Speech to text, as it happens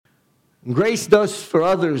Grace does for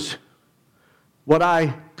others what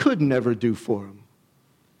I could never do for them.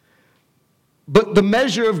 But the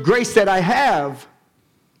measure of grace that I have,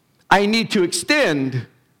 I need to extend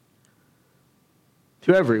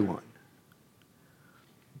to everyone.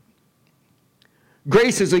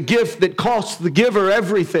 Grace is a gift that costs the giver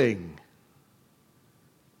everything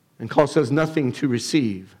and costs us nothing to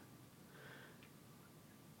receive.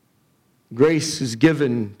 Grace is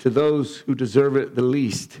given to those who deserve it the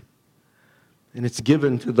least, and it's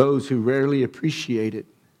given to those who rarely appreciate it.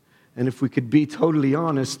 And if we could be totally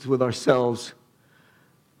honest with ourselves,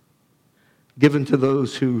 given to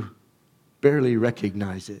those who barely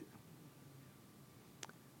recognize it.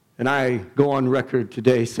 And I go on record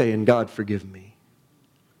today saying, God, forgive me.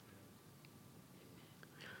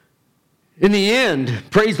 In the end,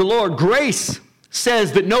 praise the Lord, grace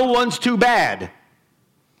says that no one's too bad.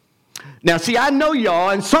 Now, see, I know y'all,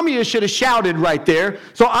 and some of you should have shouted right there,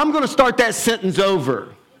 so I'm going to start that sentence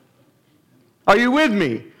over. Are you with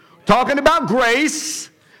me? Talking about grace,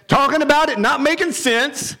 talking about it not making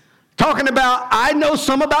sense, talking about I know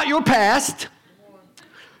some about your past.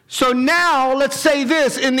 So now, let's say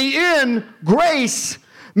this. In the end, grace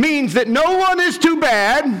means that no one is too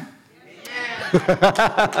bad,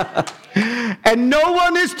 and no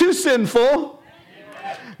one is too sinful,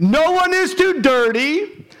 no one is too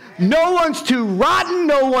dirty, no one's too rotten,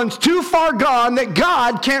 no one's too far gone that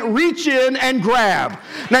God can't reach in and grab.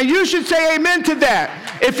 Now you should say amen to that.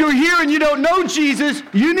 If you're here and you don't know Jesus,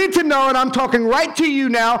 you need to know, and I'm talking right to you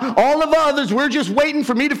now. All of the others, we're just waiting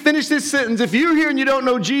for me to finish this sentence. If you're here and you don't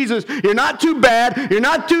know Jesus, you're not too bad, you're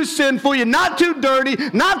not too sinful, you're not too dirty,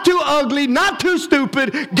 not too ugly, not too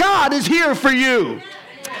stupid. God is here for you.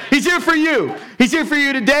 He's here for you. He's here for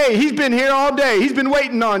you today. He's been here all day. He's been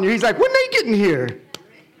waiting on you. He's like, when are they getting here?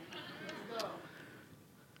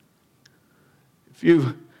 If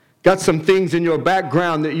you've got some things in your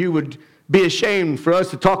background that you would be ashamed for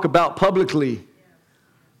us to talk about publicly,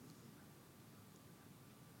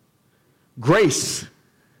 grace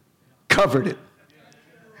covered it.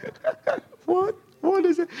 What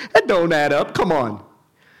is it? That don't add up. Come on.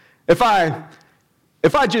 If I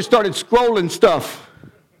just started scrolling stuff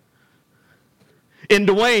in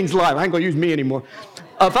Dwayne's life, I ain't going to use me anymore.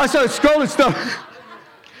 If I started scrolling stuff...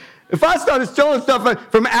 If I started scrolling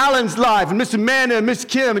stuff from Alan's life, and Miss Amanda, and Miss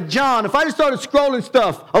Kim, and John, if I just started scrolling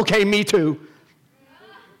stuff, okay, me too.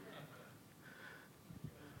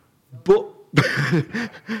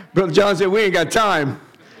 Brother John said, we ain't got time.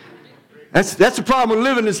 That's the problem with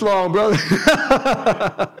living this long, brother.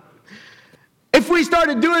 If we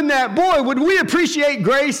started doing that, boy, would we appreciate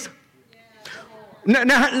grace?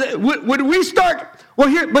 Now, would we start? Well,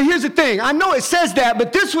 here's the thing. I know it says that,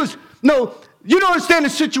 but this was, no, you don't understand the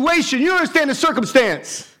situation. You don't understand the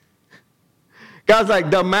circumstance. God's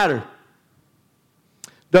like, doesn't matter.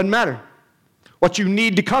 Doesn't matter. What you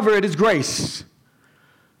need to cover it is grace.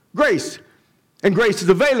 Grace. And grace is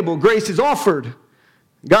available. Grace is offered.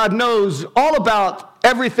 God knows all about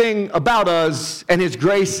everything about us, and his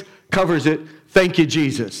grace covers it. Thank you,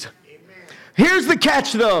 Jesus. Amen. Here's the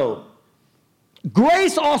catch, though.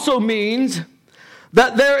 Grace also means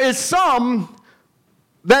that there is some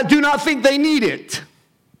that do not think they need it,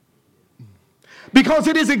 because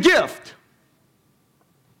it is a gift.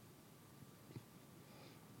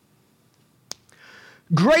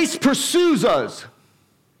 Grace pursues us.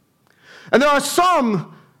 And there are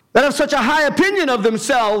some that have such a high opinion of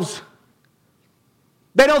themselves,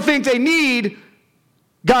 they don't think they need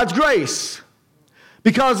God's grace.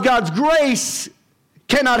 Because God's grace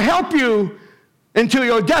cannot help you until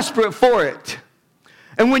you're desperate for it.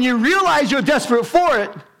 And when you realize you're desperate for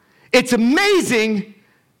it, it's amazing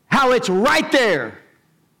how it's right there.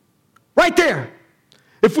 Right there.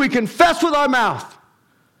 If we confess with our mouth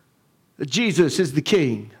that Jesus is the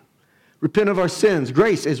King, repent of our sins,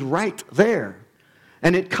 grace is right there.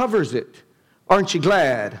 And it covers it. Aren't you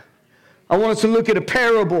glad? I want us to look at a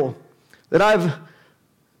parable that I've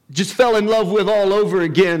just fell in love with all over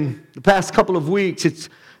again the past couple of weeks. It's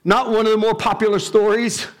not one of the more popular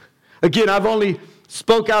stories. Again, I've only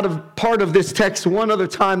spoke out of part of this text one other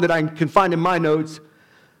time that I can find in my notes.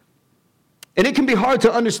 And it can be hard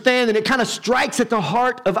to understand, and it kind of strikes at the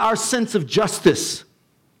heart of our sense of justice.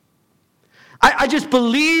 I just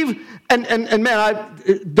believe, and man,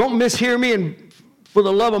 don't mishear me, and for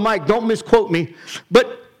the love of Mike, don't misquote me.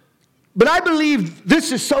 But I believe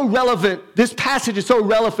this is so relevant, this passage is so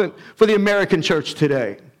relevant for the American church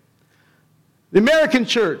today. The American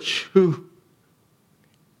church, who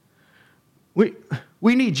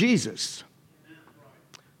we need Jesus.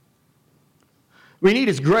 We need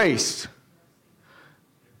his grace.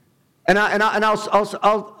 And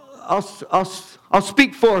I'll I'll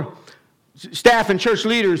speak for staff and church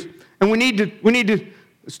leaders, and we need to,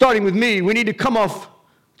 starting with me, we need to come off,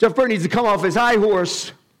 Jeff Burke needs to come off his high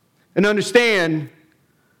horse and understand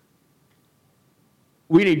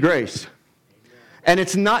we need grace. And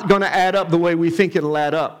it's not going to add up the way we think it'll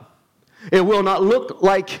add up. It will not look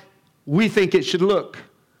like we think it should look.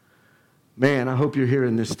 Man, I hope you're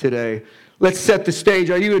hearing this today. Let's set the stage.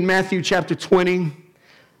 Are you in Matthew chapter 20?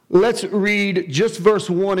 Let's read just verse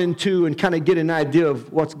 1 and 2 and kind of get an idea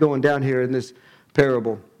of what's going down here in this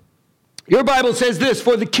parable. Your Bible says this,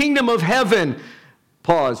 for the kingdom of heaven,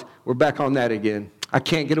 pause, we're back on that again. I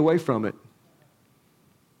can't get away from it.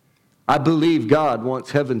 I believe God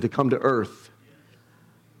wants heaven to come to earth.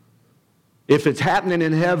 If it's happening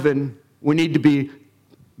in heaven, we need to be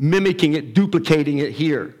mimicking it, duplicating it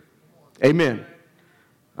here. Amen.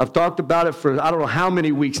 I've talked about it for I don't know how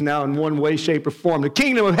many weeks now in one way, shape, or form. The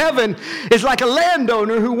kingdom of heaven is like a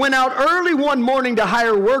landowner who went out early one morning to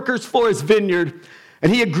hire workers for his vineyard,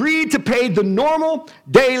 and he agreed to pay the normal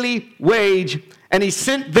daily wage, and he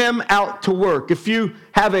sent them out to work. If you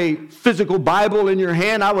have a physical Bible in your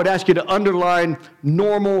hand, I would ask you to underline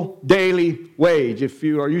normal daily wage. If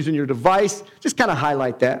you are using your device, just kind of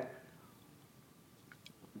highlight that.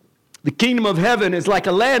 The kingdom of heaven is like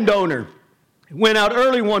a landowner. He went out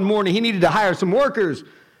early one morning. He needed to hire some workers.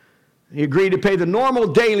 He agreed to pay the normal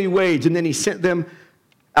daily wage, and then he sent them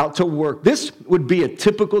out to work. This would be a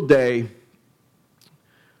typical day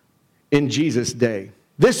in Jesus' day.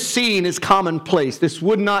 This scene is commonplace. This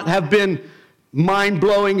would not have been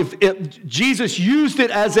mind-blowing if Jesus used it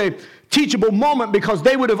as a teachable moment, because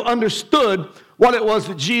they would have understood what it was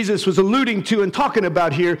that Jesus was alluding to and talking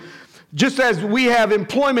about here. Just as we have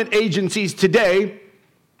employment agencies today,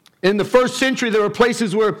 in the first century, there were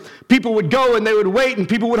places where people would go and they would wait and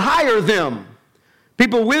people would hire them.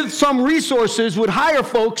 People with some resources would hire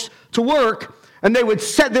folks to work, and they would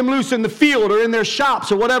set them loose in the field or in their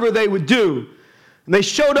shops or whatever they would do. And they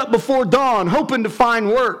showed up before dawn hoping to find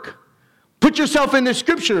work. Put yourself in this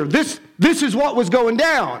scripture. This is what was going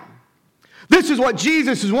down. This is what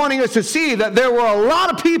Jesus is wanting us to see, that there were a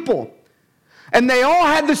lot of people, and they all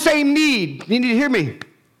had the same need. You need to hear me.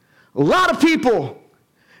 A lot of people,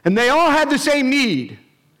 and they all had the same need.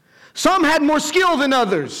 Some had more skill than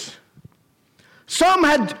others. Some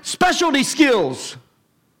had specialty skills.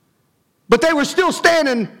 But they were still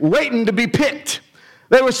standing, waiting to be picked.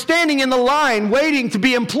 They were standing in the line, waiting to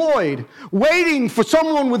be employed, waiting for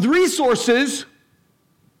someone with resources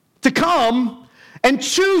to come and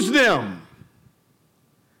choose them.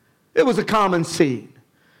 It was a common scene.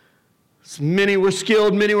 Many were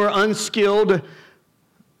skilled, many were unskilled.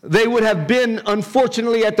 They would have been,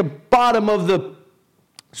 unfortunately, at the bottom of the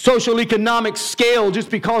social economic scale just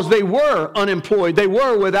because they were unemployed. They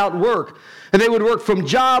were without work. And they would work from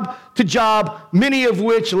job to job, many of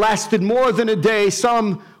which lasted more than a day.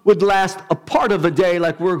 Some would last a part of a day,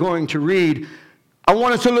 like we're going to read. I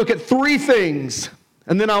want us to look at three things,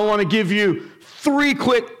 and then I want to give you three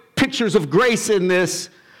quick pictures of grace in this.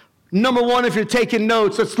 Number one, if you're taking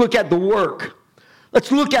notes, let's look at the work.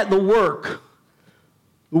 Let's look at the work.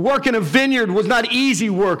 The work in a vineyard was not easy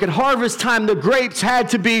work. At harvest time, the grapes had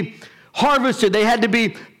to be harvested. They had to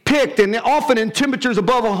be picked, and often in temperatures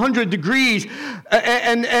above 100 degrees.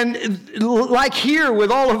 And like here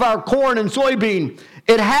with all of our corn and soybean,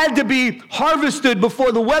 it had to be harvested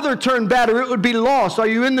before the weather turned bad, or it would be lost. Are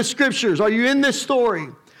you in the scriptures? Are you in this story?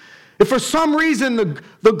 If for some reason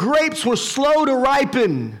the grapes were slow to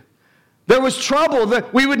ripen, there was trouble,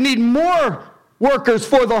 that we would need more workers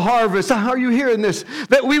for the harvest. How are you hearing this?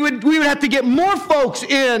 That we would have to get more folks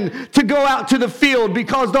in to go out to the field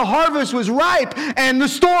because the harvest was ripe and the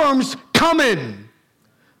storm's coming.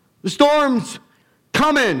 The storm's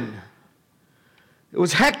coming. It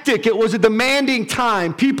was hectic. It was a demanding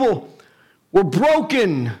time. People were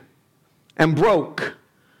broken and broke.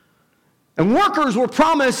 And workers were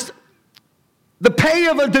promised the pay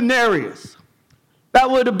of a denarius. That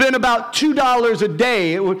would have been about $2 a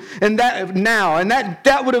day, and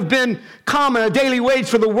that would have been common, a daily wage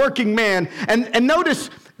for the working man. And notice,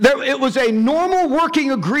 it was a normal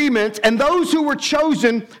working agreement, and those who were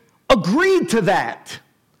chosen agreed to that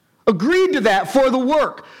for the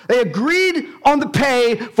work. They agreed on the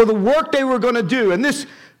pay for the work they were going to do. And this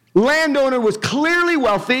landowner was clearly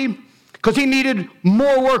wealthy because he needed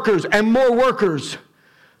more workers and more workers.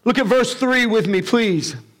 Look at verse 3 with me,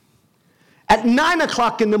 please. At 9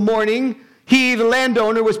 o'clock in the morning, he, the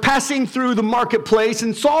landowner, was passing through the marketplace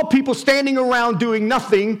and saw people standing around doing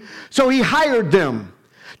nothing, so he hired them,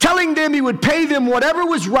 telling them he would pay them whatever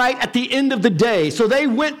was right at the end of the day. So they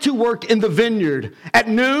went to work in the vineyard. At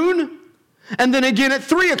noon, And then again at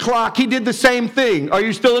 3 o'clock, he did the same thing. Are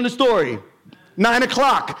you still in the story? 9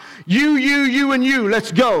 o'clock, you, and you,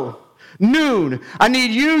 let's go. Noon, I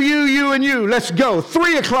need you, and you, let's go.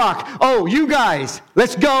 3 o'clock, oh, you guys,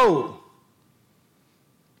 let's go.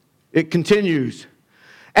 It continues.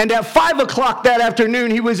 And at 5 o'clock that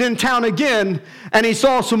afternoon, he was in town again, and he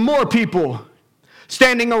saw some more people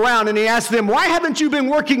standing around, and he asked them, why haven't you been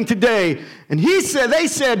working today? And they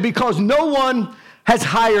said, because no one has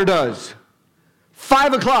hired us.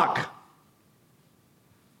 5 o'clock.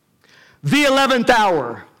 The 11th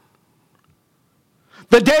hour.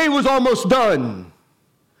 The day was almost done,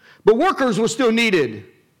 but workers were still needed.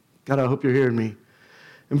 God, I hope you're hearing me.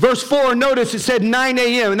 In verse 4, notice it said 9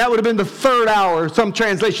 a.m., and that would have been the third hour. Some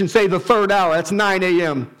translations say the third hour. That's 9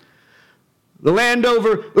 a.m. The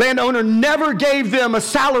landowner never gave them a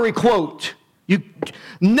salary quote. You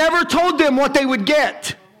never told them what they would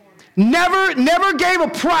get. Never gave a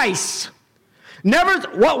price.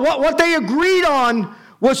 What they agreed on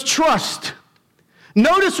was trust.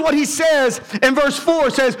 Notice what he says in verse 4.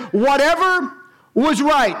 It says, whatever was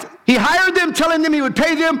right. He hired them, telling them he would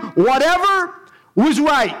pay them whatever was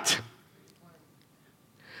right.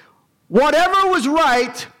 Whatever was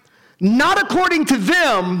right, not according to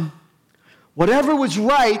them, whatever was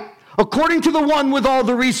right, according to the one with all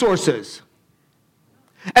the resources.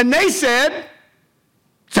 And they said,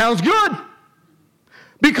 sounds good.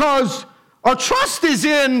 Because our trust is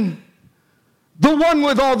in the one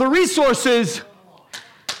with all the resources,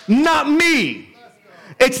 not me.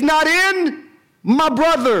 It's not in my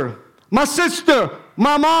brother, my sister,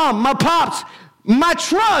 my mom, my pops. My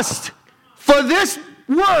trust for this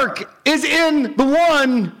work is in the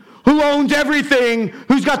one who owns everything,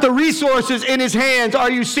 who's got the resources in his hands. Are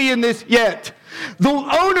you seeing this yet? The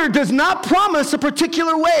owner does not promise a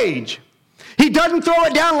particular wage. He doesn't throw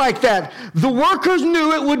it down like that. The workers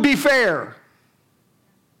knew it would be fair.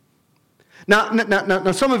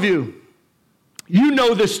 Now, some of you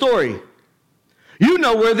know this story. You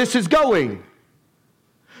know where this is going.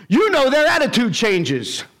 You know their attitude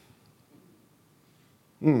changes.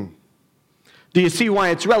 Do you see why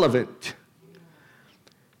it's relevant?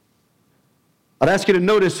 I'd ask you to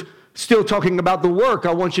notice, still talking about the work,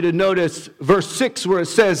 I want you to notice verse 6 where it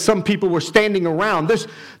says some people were standing around. This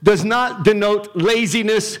does not denote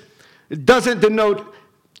laziness. It doesn't denote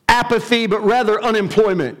apathy, but rather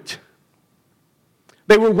unemployment.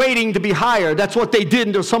 They were waiting to be hired. That's what they did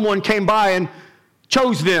until someone came by and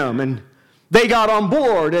chose them. And they got on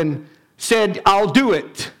board and said, I'll do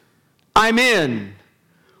it. I'm in.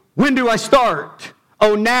 When do I start?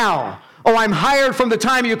 Oh, now. Oh, I'm hired from the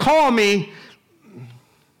time you call me.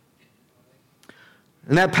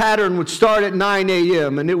 And that pattern would start at 9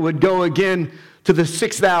 a.m. and it would go again to the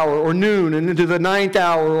 6th hour or noon and into the 9th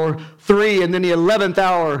hour or 3 and then the 11th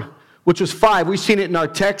hour, which was 5. We've seen it in our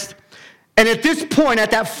text. And at this point,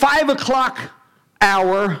 at that 5 o'clock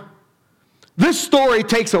hour, this story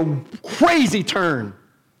takes a crazy turn.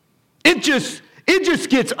 It just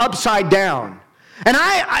gets upside down. And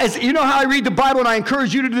you know how I read the Bible, and I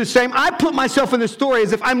encourage you to do the same. I put myself in this story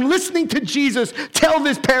as if I'm listening to Jesus tell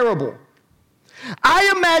this parable.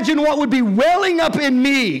 I imagine what would be welling up in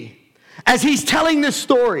me as he's telling this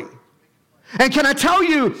story. And can I tell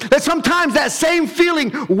you that sometimes that same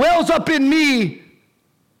feeling wells up in me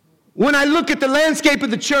when I look at the landscape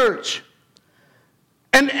of the church.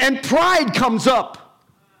 And pride comes up.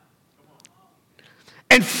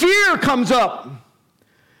 And fear comes up.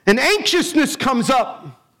 And anxiousness comes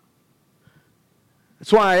up.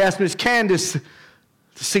 That's why I asked Miss Candace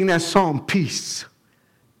to sing that song, Peace,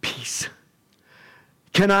 Peace.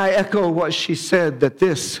 Can I echo what she said, that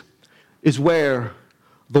this is where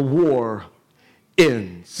the war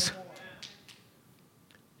ends?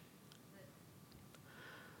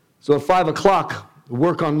 So at 5 o'clock, the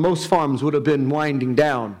work on most farms would have been winding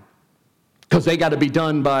down because they got to be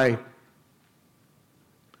done by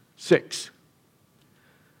 6.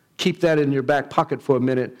 Keep that in your back pocket for a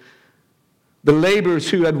minute. The laborers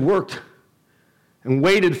who had worked and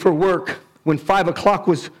waited for work when 5 o'clock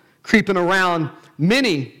was creeping around,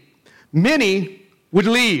 many would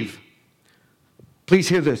leave. Please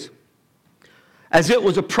hear this. As it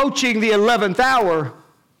was approaching the 11th hour,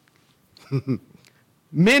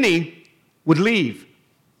 many would leave.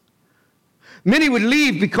 Many would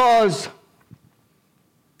leave because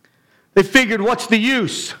they figured, what's the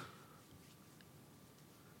use?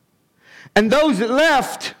 And those that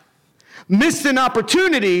left missed an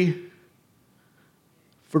opportunity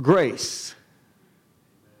for grace.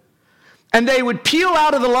 And they would peel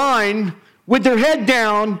out of the line with their head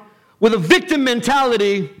down, with a victim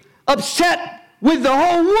mentality, upset with the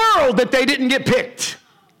whole world that they didn't get picked.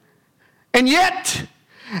 And yet,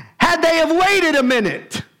 had they have waited a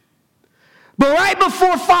minute, but right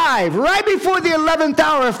before 5, right before the 11th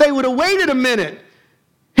hour, if they would have waited a minute,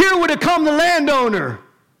 here would have come the landowner.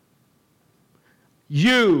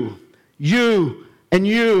 You, and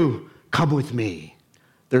you, come with me.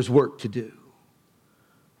 There's work to do.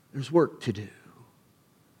 There's work to do.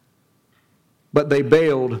 But they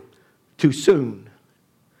bailed too soon.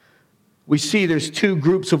 We see there's two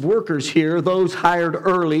groups of workers here, those hired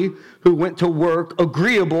early who went to work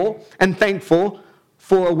agreeable and thankful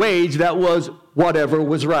for a wage that was whatever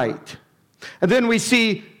was right. And then we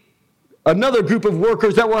see another group of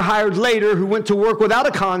workers that were hired later who went to work without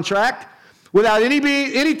a contract, without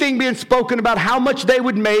anything being spoken about how much they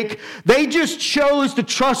would make. They just chose to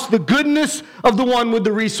trust the goodness of the one with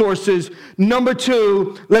the resources. Number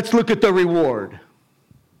 2, let's look at the reward.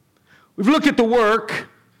 We've looked at the work.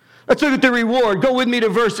 Let's look at the reward. Go with me to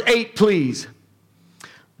verse 8, please.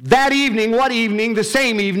 That evening, what evening? The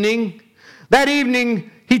same evening. That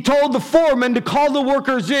evening, he told the foreman to call the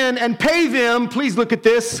workers in and pay them, please look at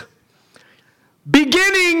this,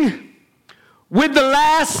 beginning with the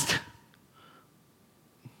last.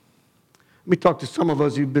 Let me talk to some of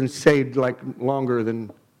us who've been saved like longer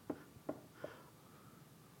than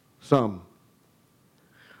some.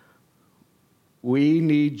 We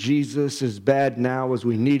need Jesus as bad now as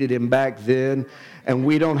we needed him back then, and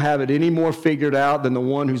we don't have it any more figured out than the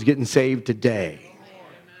one who's getting saved today.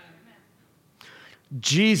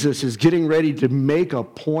 Jesus is getting ready to make a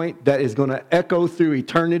point that is going to echo through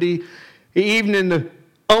eternity. Even the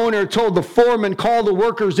owner told the foreman, call the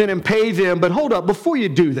workers in and pay them. But hold up, before you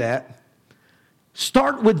do that,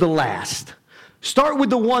 start with the last. Start with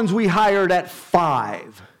the ones we hired at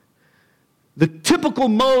 5. The typical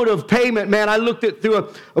mode of payment, man, I looked at through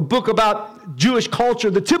a book about Jewish culture.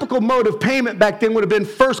 The typical mode of payment back then would have been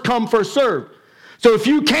first come, first served. So if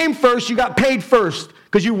you came first, you got paid first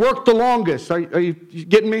because you worked the longest. Are you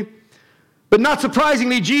getting me? But not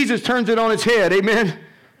surprisingly, Jesus turns it on its head. Amen?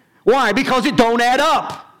 Why? Because it don't add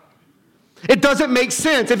up. It doesn't make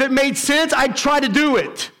sense. If it made sense, I'd try to do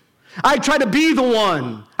it. I'd try to be the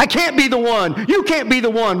one. I can't be the one. You can't be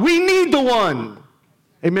the one. We need the one.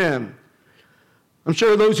 Amen. I'm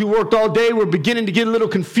sure those who worked all day were beginning to get a little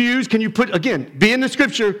confused. Can you put, again, be in the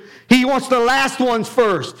scripture. He wants the last ones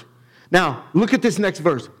first. Now, look at this next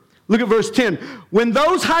verse. Look at verse 10. When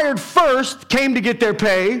those hired first came to get their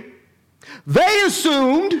pay, they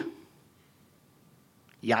assumed,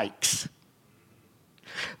 yikes,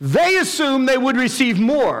 they assumed they would receive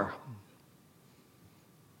more.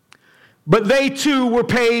 But they too were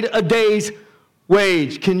paid a day's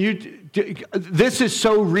wage. This is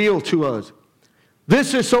so real to us.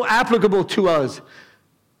 This is so applicable to us.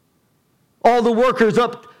 All the workers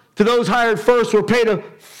up to those hired first were paid a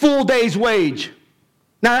full day's wage.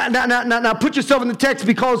 Now put yourself in the text.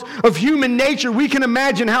 Because of human nature, we can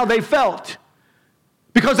imagine how they felt.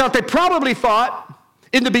 Because what they probably thought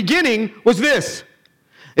in the beginning was this: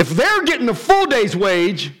 if they're getting a full day's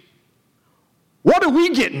wage, what are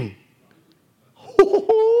we getting?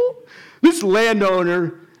 This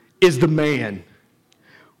landowner is the man.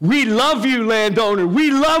 We love you, landowner. We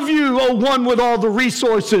love you, oh one with all the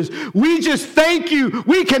resources. We just thank you.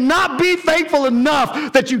 We cannot be thankful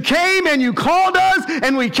enough that you came and you called us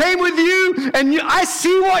and we came with you and I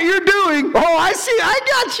see what you're doing. Oh, I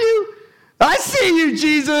got you. I see you,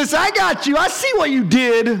 Jesus. I got you. I see what you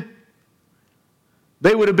did.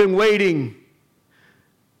 They would have been waiting,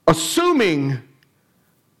 assuming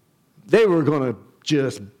they were going to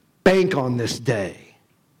just bank on this day.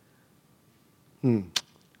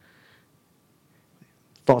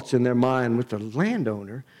 Thoughts in their mind with the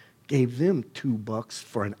landowner gave them $2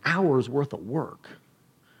 for an hour's worth of work.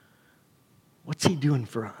 What's he doing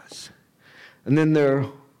for us? And then their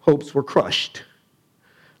hopes were crushed.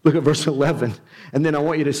 Look at verse 11. And then I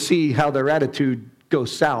want you to see how their attitude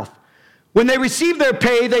goes south. When they received their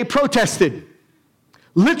pay, they protested.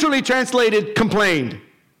 Literally translated, complained.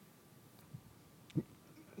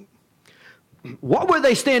 What were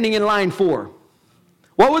they standing in line for?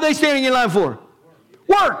 What were they standing in line for?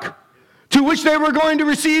 Work. To which they were going to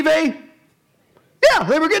receive they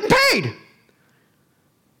were getting paid.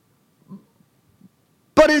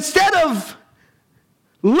 But instead of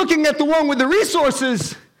looking at the one with the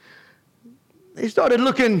resources, they started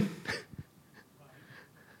looking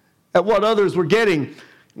at what others were getting,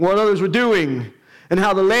 what others were doing, and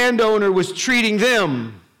how the landowner was treating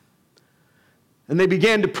them. And they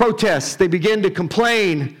began to protest. They began to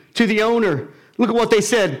complain to the owner. Look at what they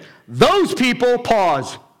said. Those people,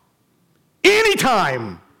 pause.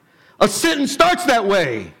 Anytime a sentence starts that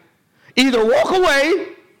way, either walk away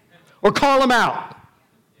or call them out.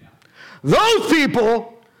 Those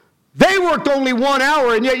people, they worked only 1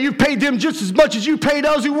 hour, and yet you paid them just as much as you paid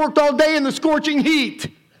us who worked all day in the scorching heat.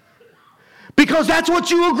 Because that's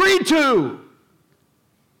what you agreed to.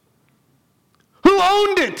 Who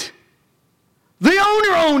owned it? The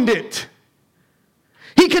owner owned it.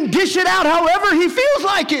 He can dish it out however he feels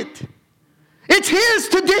like it. It's his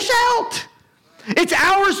to dish out. It's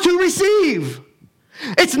ours to receive.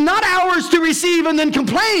 It's not ours to receive and then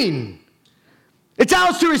complain. It's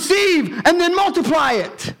ours to receive and then multiply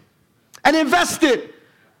it and invest it.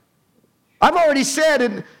 I've already said,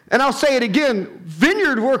 and I'll say it again,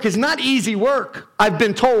 vineyard work is not easy work. I've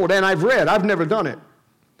been told and I've read. I've never done it.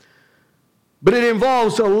 But it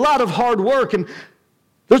involves a lot of hard work. And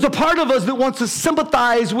there's a part of us that wants to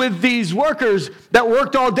sympathize with these workers that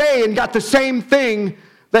worked all day and got the same thing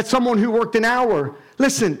that someone who worked an hour.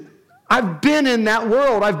 Listen, I've been in that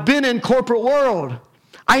world. I've been in corporate world.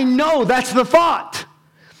 I know that's the thought.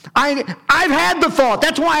 I've had the thought.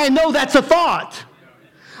 That's why I know that's a thought.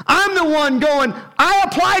 I'm the one going, I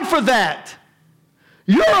applied for that.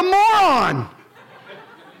 You're a moron.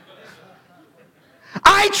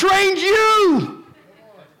 I trained you.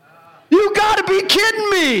 You got to be kidding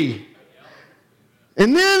me.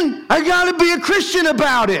 And then I got to be a Christian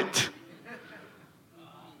about it.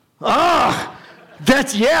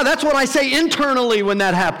 That's what I say internally when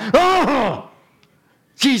that happens. Oh,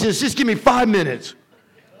 Jesus, just give me 5 minutes.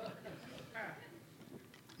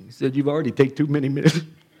 He said, you've already taken too many minutes.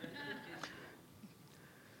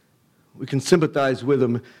 We can sympathize with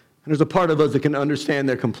them. And there's a part of us that can understand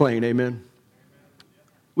their complaint. Amen.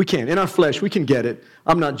 We can. In our flesh, we can get it.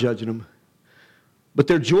 I'm not judging them. But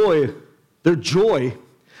their joy, I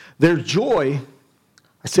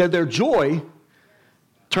said their joy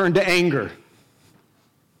turned to anger.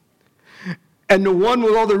 And the one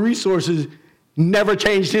with all the resources never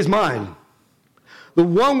changed his mind. The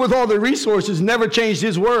one with all the resources never changed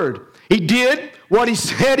his word. He did what he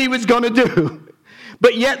said he was going to do.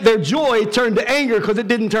 But yet their joy turned to anger because it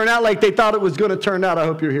didn't turn out like they thought it was going to turn out. I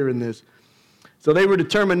hope you're hearing this. So they were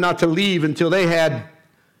determined not to leave until they had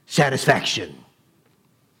satisfaction.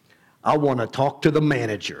 I want to talk to the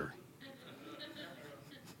manager.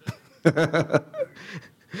 But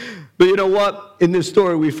you know what? In this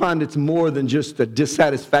story, we find it's more than just a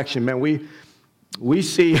dissatisfaction, man. We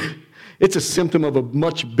see it's a symptom of a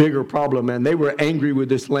much bigger problem, man. They were angry with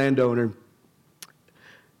this landowner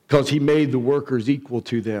because he made the workers equal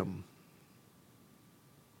to them.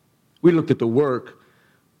 We looked at the work.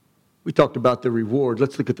 We talked about the reward.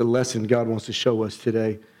 Let's look at the lesson God wants to show us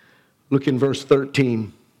today. Look in verse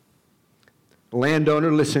 13. The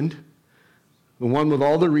landowner listened. The one with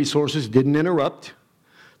all the resources didn't interrupt.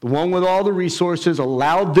 The one with all the resources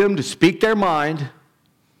allowed them to speak their mind,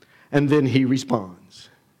 and then he responds.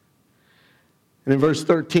 And in verse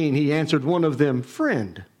 13, he answered one of them,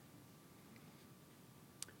 friend.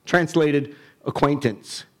 Translated,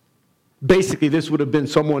 acquaintance. Basically, this would have been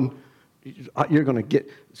someone, you're going to get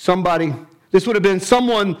somebody, this would have been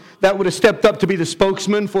someone that would have stepped up to be the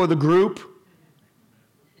spokesman for the group.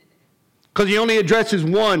 Because he only addresses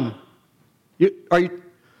one.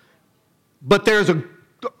 But there's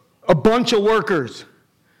a bunch of workers.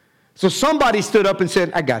 So somebody stood up and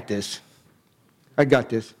said, I got this. I got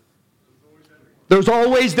this. There's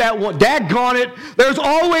always that one. Daggone it. There's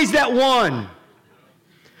always that one.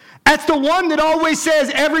 That's the one that always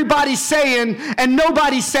says everybody's saying and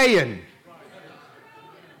nobody's saying.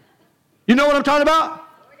 You know what I'm talking about?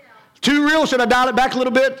 Too real? Should I dial it back a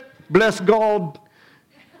little bit? Bless God.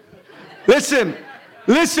 Listen.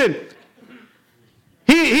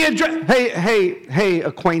 He addressed, hey,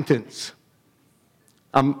 acquaintance.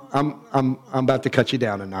 I'm about to cut you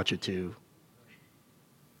down a notch or two.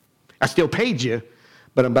 I still paid you,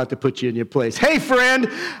 but I'm about to put you in your place. Hey, friend,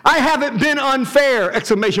 I haven't been unfair!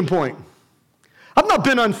 Exclamation point. I've not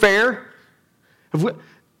been unfair.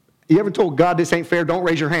 You ever told God this ain't fair? Don't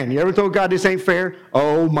raise your hand. You ever told God this ain't fair?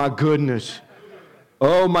 Oh, my goodness.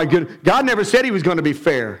 Oh, my goodness. God never said he was going to be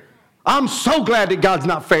fair. I'm so glad that God's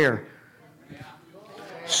not fair.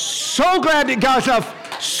 So glad that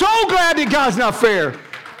God's not fair.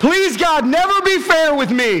 Please, God, never be fair with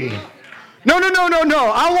me. No.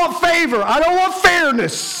 I want favor. I don't want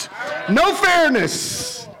fairness. No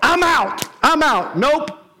fairness. I'm out. Nope.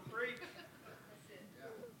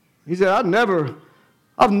 He said, I've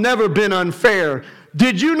never been unfair.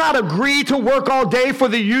 Did you not agree to work all day for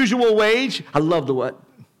the usual wage? I love the what?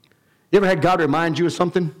 You ever had God remind you of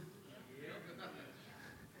something?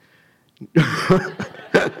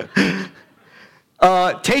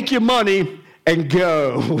 Take your money and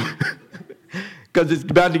go. Because it's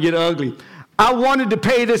about to get ugly. I wanted to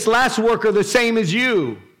pay this last worker the same as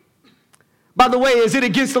you. By the way, is it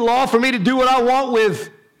against the law for me to do what I want with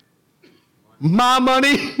my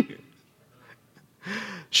money?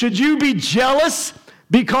 Should you be jealous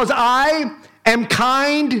because I am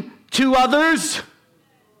kind to others?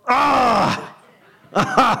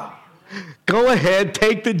 Go ahead,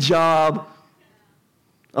 take the job.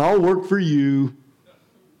 I'll work for you.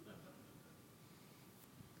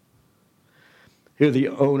 Here the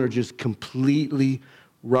owner just completely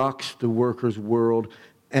rocks the workers' world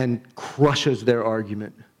and crushes their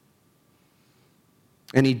argument.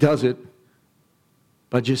 And he does it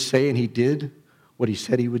by just saying he did what he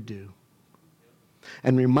said he would do.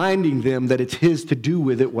 And reminding them that it's his to do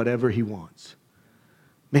with it whatever he wants.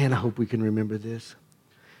 Man, I hope we can remember this.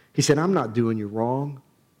 He said, I'm not doing you wrong.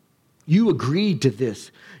 You agreed to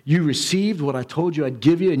this. You received what I told you I'd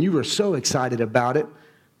give you, and you were so excited about it.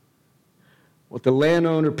 What the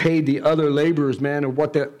landowner paid the other laborers, man, or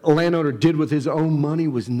what the landowner did with his own money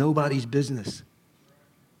was nobody's business.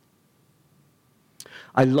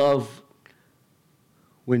 I love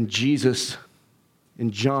when Jesus,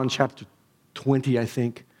 in John chapter 20, I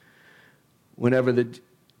think, whenever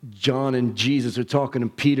John and Jesus are talking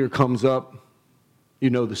and Peter comes up, you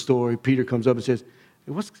know the story. Peter comes up and says,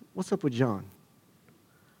 hey, what's up with John?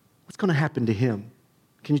 What's going to happen to him?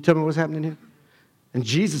 Can you tell me what's happening to him? And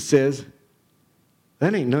Jesus says,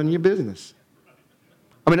 that ain't none of your business.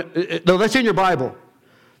 I mean, no, that's in your Bible.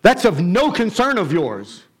 That's of no concern of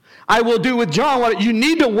yours. I will do with John what you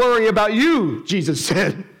need to worry about you, Jesus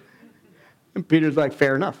said. And Peter's like,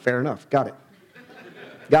 fair enough. Got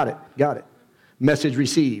it. Message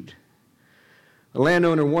received. The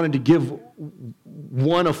landowner wanted to give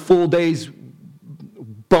one a full day's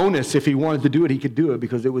bonus. If he wanted to do it, he could do it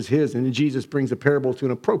because it was his. And then Jesus brings the parable to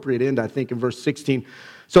an appropriate end, I think, in verse 16.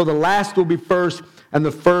 So the last will be first, and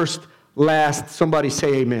the first last. Somebody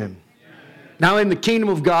say amen. Amen. Now in the kingdom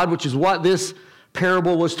of God, which is what this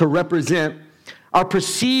parable was to represent, our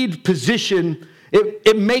perceived position,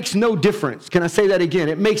 it makes no difference. Can I say that again?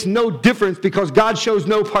 It makes no difference because God shows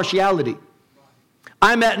no partiality.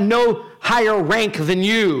 I'm at no higher rank than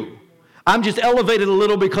you. I'm just elevated a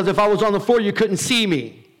little because if I was on the floor, you couldn't see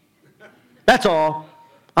me. That's all.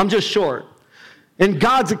 I'm just short. In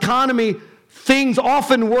God's economy, things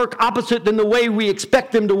often work opposite than the way we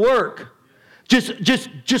expect them to work.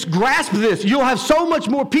 Just grasp this. You'll have so much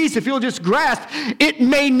more peace if you'll just grasp. It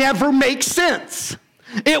may never make sense.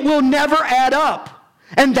 It will never add up.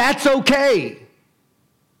 And that's okay.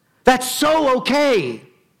 That's so okay.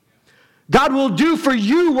 God will do for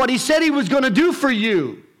you what he said he was going to do for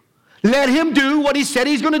you. Let him do what he said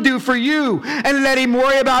he's going to do for you. And let him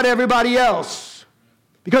worry about everybody else.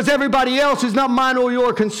 Because everybody else is not mine or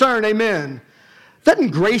your concern. Amen.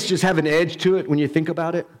 Doesn't grace just have an edge to it when you think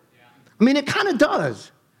about it? I mean, it kind of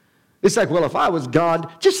does. It's like, well, if I was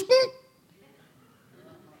God,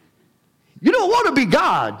 you don't want to be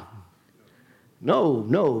God.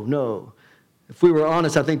 No. If we were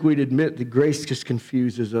honest, I think we'd admit that grace just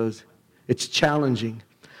confuses us. It's challenging.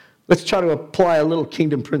 Let's try to apply a little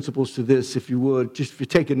kingdom principles to this, if you would, just if you're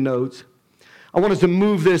taking notes. I want us to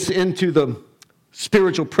move this into the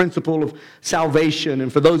spiritual principle of salvation.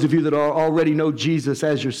 And for those of you that already know Jesus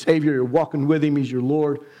as your Savior, you're walking with him, he's your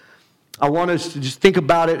Lord. I want us to just think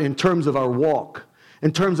about it in terms of our walk,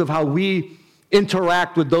 in terms of how we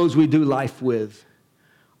interact with those we do life with.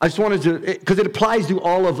 I just wanted to, because it applies to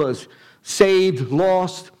all of us, saved,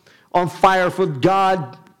 lost, on fire for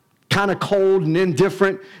God, kind of cold and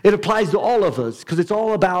indifferent. It applies to all of us because it's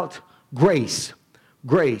all about grace.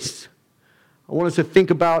 Grace. I want us to think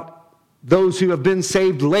about those who have been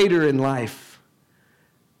saved later in life.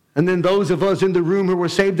 And then those of us in the room who were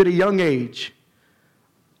saved at a young age.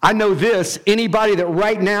 I know this, anybody that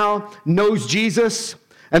right now knows Jesus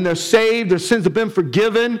and they're saved, their sins have been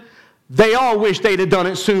forgiven, they all wish they'd have done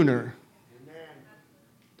it sooner. Amen.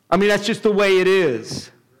 I mean, that's just the way it is.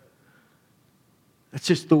 That's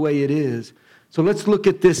just the way it is. So let's look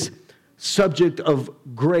at this subject of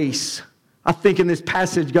grace. I think in this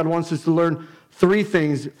passage, God wants us to learn three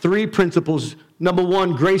things, three principles. Number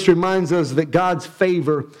one, grace reminds us that God's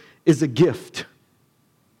favor is a gift.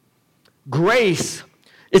 Grace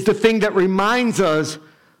is the thing that reminds us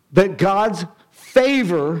that God's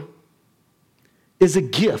favor is a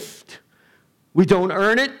gift. We don't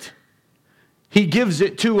earn it. He gives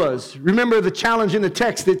it to us. Remember the challenge in the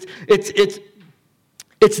text. It's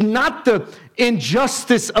not the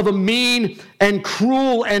injustice of a mean and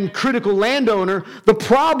cruel and critical landowner. The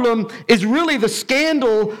problem is really the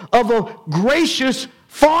scandal of a gracious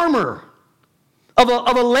farmer, of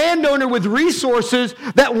a landowner with resources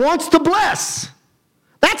that wants to bless.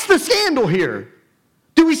 That's the scandal here.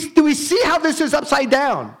 Do we see how this is upside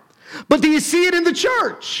down? But do you see it in the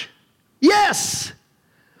church? Yes.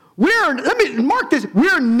 Let me mark this.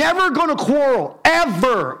 We're never going to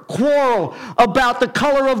ever quarrel about the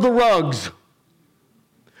color of the rugs.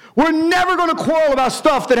 We're never going to quarrel about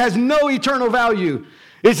stuff that has no eternal value.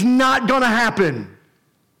 It's not going to happen.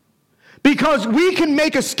 Because we can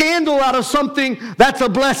make a scandal out of something that's a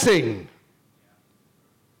blessing.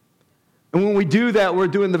 And when we do that, we're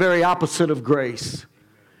doing the very opposite of grace.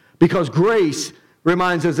 Because grace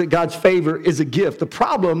reminds us that God's favor is a gift. The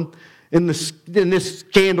problem in this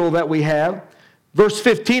scandal that we have, verse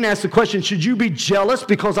 15 asks the question, should you be jealous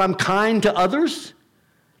because I'm kind to others?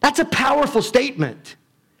 That's a powerful statement.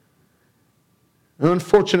 And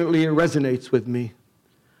unfortunately, it resonates with me.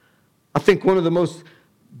 I think one of the most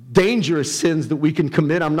dangerous sins that we can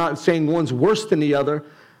commit, I'm not saying one's worse than the other,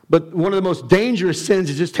 but one of the most dangerous sins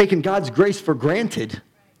is just taking God's grace for granted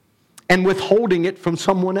and withholding it from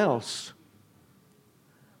someone else.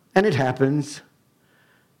 And it happens.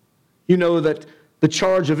 You know that the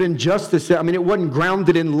charge of injustice, it wasn't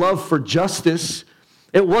grounded in love for justice.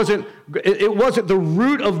 It wasn't the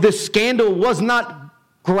root of this scandal was not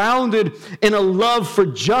grounded in a love for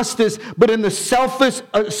justice, but in the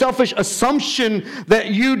selfish assumption that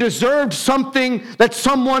you deserved something that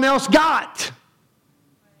someone else got.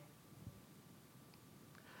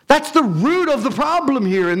 That's the root of the problem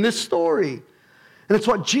here in this story. And it's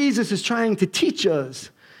what Jesus is trying to teach us.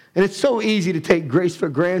 And it's so easy to take grace for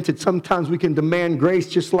granted. Sometimes we can demand grace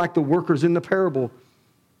just like the workers in the parable.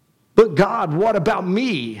 But God, what about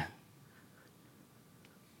me?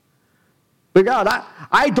 But God,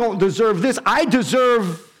 I don't deserve this. I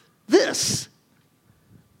deserve this.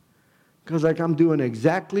 Because I'm doing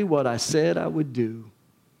exactly what I said I would do.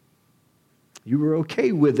 You were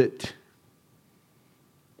okay with it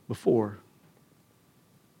before.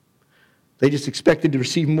 They just expected to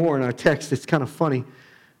receive more in our text. It's kind of funny.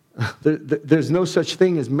 There's no such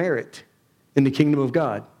thing as merit in the kingdom of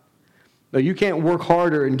God. No, you can't work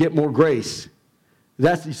harder and get more grace.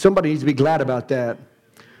 Somebody needs to be glad about that.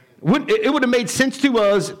 It would have made sense to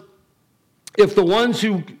us if the ones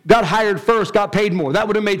who got hired first got paid more. That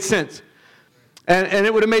would have made sense. And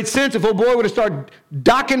it would have made sense if old boy would have started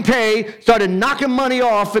docking pay, started knocking money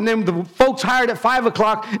off, and then the folks hired at 5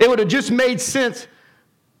 o'clock, it would have just made sense.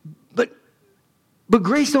 But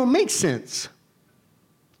grace don't make sense.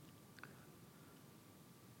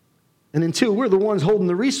 And until we're the ones holding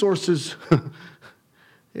the resources,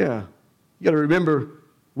 yeah, you got to remember,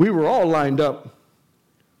 we were all lined up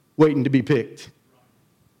waiting to be picked.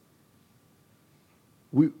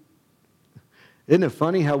 Isn't it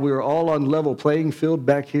funny how we were all on level playing field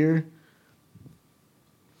back here?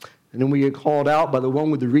 And then we get called out by the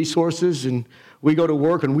one with the resources, and we go to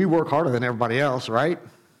work, and we work harder than everybody else, right?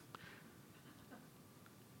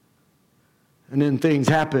 And then things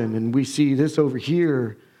happen, and we see this over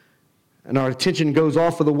here, and our attention goes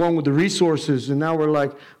off of the one with the resources, and now we're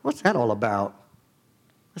like, what's that all about?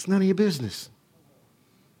 That's none of your business.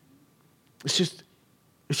 It's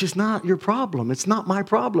just not your problem. It's not my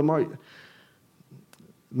problem.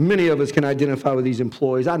 Many of us can identify with these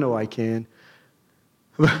employees. I know I can.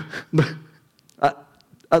 But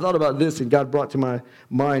I thought about this, and God brought to my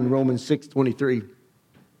mind Romans 6:23.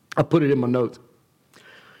 I put it in my notes.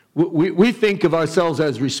 We think of ourselves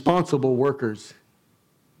as responsible workers.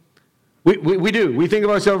 We do. We think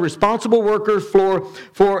of ourselves responsible workers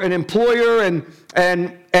for an employer,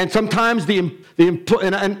 and sometimes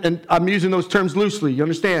and I'm using those terms loosely. You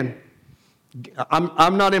understand?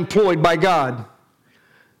 I'm not employed by God.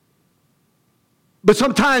 But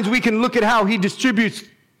sometimes we can look at how He distributes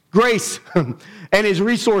grace and His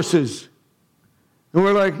resources. And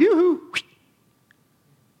we're like, yoo-hoo.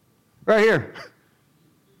 Right here.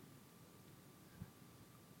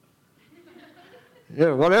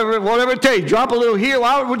 Yeah, whatever it takes. Drop a little here.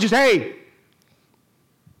 We'll just, hey.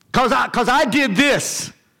 Because I did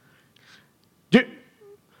this.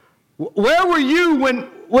 Where were you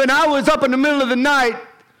when I was up in the middle of the night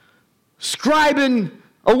scribing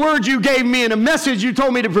a word you gave me and a message you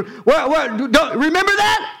told me to... remember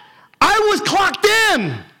that? I was clocked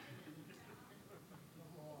in.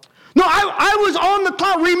 No, I was on the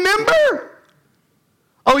clock. Remember?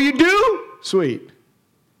 Oh, you do? Sweet.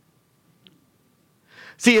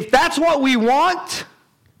 See, if that's what we want,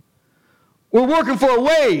 we're working for a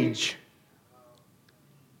wage.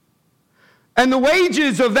 And the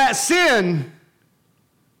wages of that sin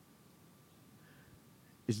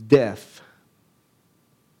is death.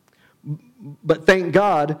 But thank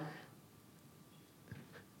God,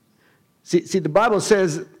 see, the Bible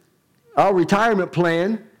says our retirement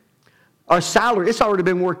plan, our salary, it's already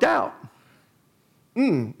been worked out.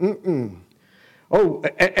 Oh,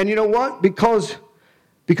 and you know what? Because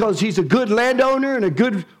he's a good landowner and a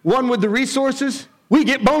good one with the resources, we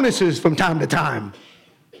get bonuses from time to time.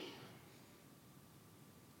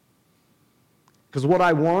 Because what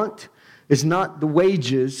I want is not the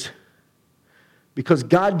wages, because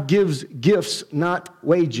God gives gifts, not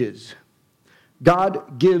wages.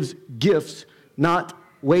 God gives gifts, not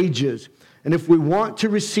wages. And if we want to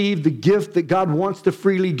receive the gift that God wants to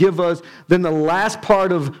freely give us, then the last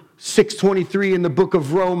part of 6:23 in the book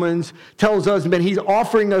of Romans tells us that he's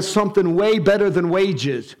offering us something way better than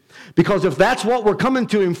wages. Because if that's what we're coming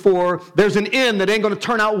to him for, there's an end that ain't going to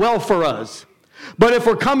turn out well for us. But if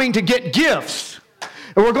we're coming to get gifts,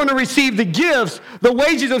 and we're going to receive the gifts, the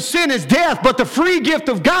wages of sin is death, but the free gift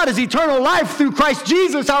of God is eternal life through Christ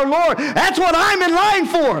Jesus our Lord. That's what I'm in line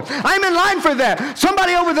for. I'm in line for that.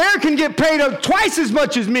 Somebody over there can get paid twice as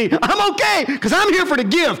much as me. I'm okay, because I'm here for the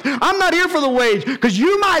gift. I'm not here for the wage, because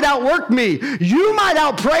you might outwork me. You might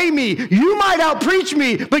outpray me. You might outpreach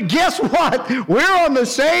me. But guess what? We're on the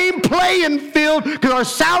same playing field, because our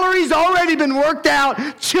salary's already been worked out.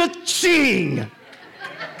 Cha-ching.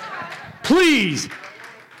 Please.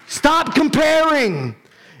 Stop comparing.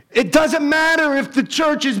 It doesn't matter if the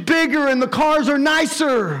church is bigger and the cars are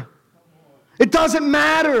nicer. It doesn't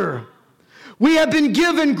matter. We have been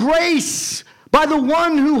given grace by the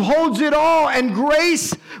one who holds it all. And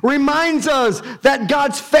grace reminds us that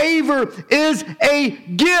God's favor is a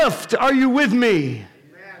gift. Are you with me?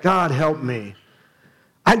 God help me.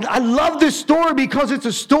 I love this story because it's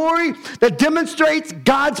a story that demonstrates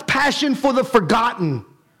God's passion for the forgotten.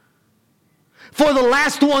 For the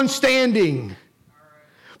last one standing.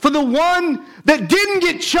 For the one that didn't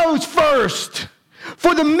get chose first.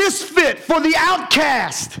 For the misfit, for the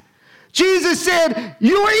outcast. Jesus said,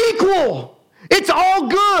 you're equal. It's all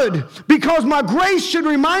good, because my grace should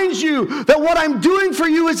remind you that what I'm doing for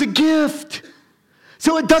you is a gift.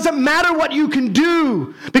 So it doesn't matter what you can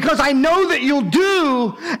do, because I know that you'll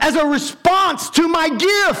do as a response to my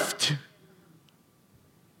gift.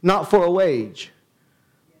 Not for a wage.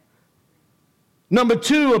 Number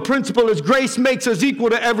 2, a principle is grace makes us equal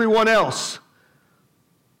to everyone else.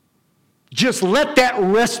 Just let that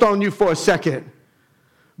rest on you for a second.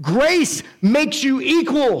 Grace makes you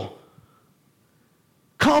equal.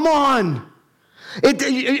 Come on.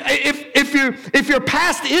 If your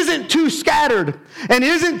past isn't too scattered and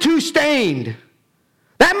isn't too stained,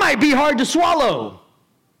 that might be hard to swallow.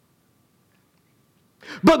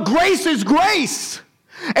 But grace is grace.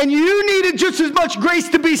 And you needed just as much grace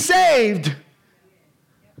to be saved.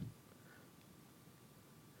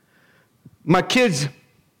 My kids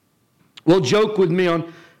will joke with me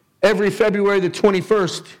on every February the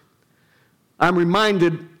 21st. I'm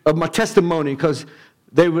reminded of my testimony, because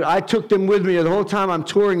I took them with me the whole time I'm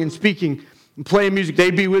touring and speaking and playing music.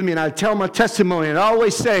 They'd be with me, and I'd tell my testimony. And I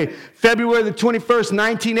always say, February the 21st,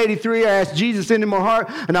 1983, I asked Jesus into my heart,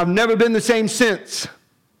 and I've never been the same since.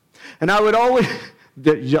 And I would always,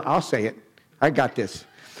 I'll say it. I got this.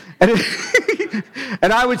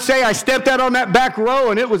 And I would say I stepped out on that back row,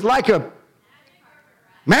 and it was like a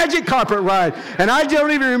magic carpet ride. And I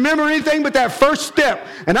don't even remember anything but that first step.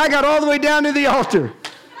 And I got all the way down to the altar.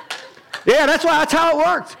 Yeah, that's how it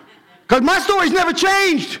worked. Because my story's never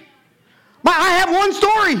changed. I have one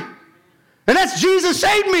story. And that's Jesus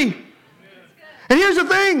saved me. And here's the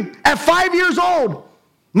thing. At 5 years old,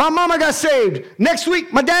 my mama got saved. Next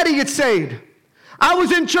week, my daddy gets saved. I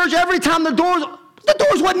was in church every time the doors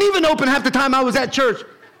wasn't even open half the time I was at church.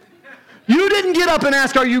 You didn't get up and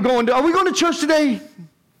ask, are we going to church today?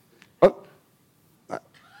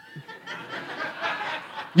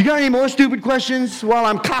 You got any more stupid questions while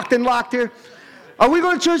I'm cocked and locked here? Are we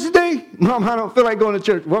going to church today? Mom, I don't feel like going to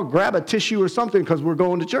church. Well, grab a tissue or something, because we're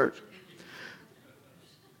going to church.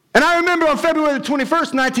 And I remember on February the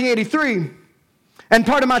 21st, 1983, and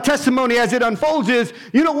part of my testimony as it unfolds is,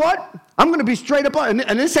 you know what? I'm going to be straight up, and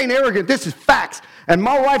this ain't arrogant, this is facts. And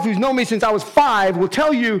my wife, who's known me since I was 5, will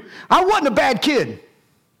tell you, I wasn't a bad kid.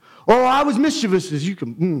 Or I was mischievous, as you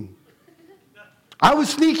can. I was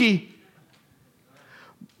sneaky.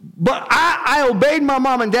 But I obeyed my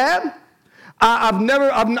mom and dad.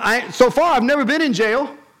 So far, I've never been in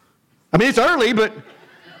jail. I mean, it's early, but...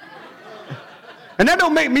 And that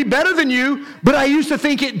don't make me better than you, but I used to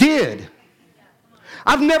think it did.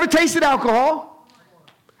 I've never tasted alcohol.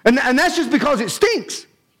 And that's just because it stinks.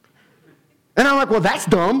 And I'm like, well, that's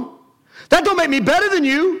dumb. That don't make me better than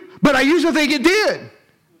you, but I used to think it did.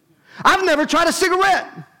 I've never tried a cigarette.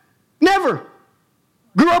 Never.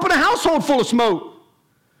 Grew up in a household full of smoke.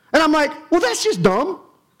 And I'm like, well, that's just dumb.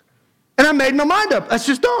 And I made my mind up. That's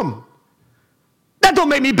just dumb. That don't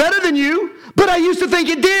make me better than you, but I used to think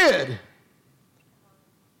it did.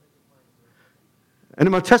 And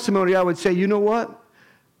in my testimony, I would say, you know what?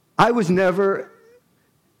 I was never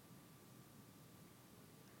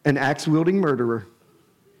an axe-wielding murderer.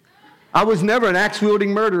 I was never an axe-wielding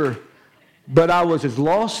murderer, but I was as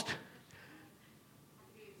lost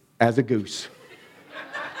as a goose.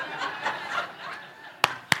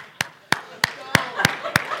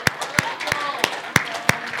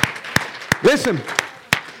 Listen,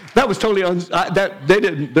 that was totally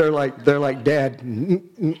they're like, Dad.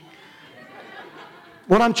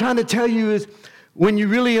 What I'm trying to tell you is, when you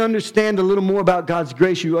really understand a little more about God's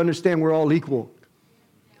grace, you understand we're all equal.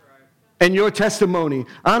 And your testimony,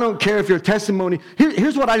 I don't care if your testimony,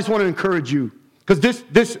 here's what I just want to encourage you. Because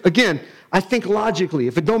this, again, I think logically,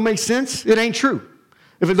 if it don't make sense, it ain't true.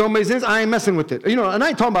 If it don't make sense, I ain't messing with it. And I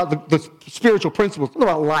ain't talking about the spiritual principles, I'm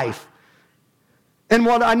about life. And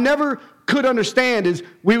what I never could understand is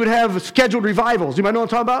we would have scheduled revivals. You might know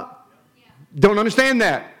what I'm talking about? Yeah. Don't understand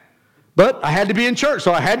that. But I had to be in church,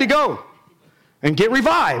 so I had to go and get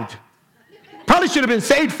revived. Probably should have been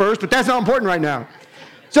saved first, but that's not important right now.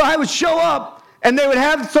 So I would show up, and they would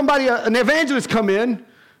have somebody, an evangelist, come in,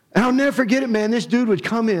 and I'll never forget it, man. This dude would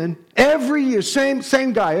come in every year, same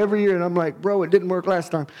guy every year, and I'm like, bro, it didn't work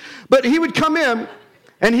last time. But he would come in,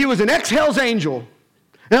 and he was an ex-Hell's Angel.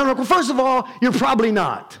 And I'm like, well, first of all, you're probably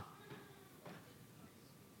not.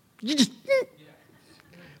 You just,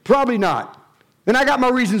 probably not. And I got my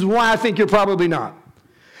reasons why I think you're probably not.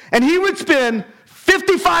 And he would spend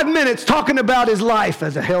 55 minutes talking about his life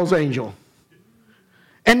as a Hell's Angel.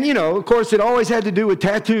 And, of course, it always had to do with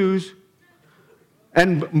tattoos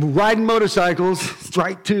and riding motorcycles,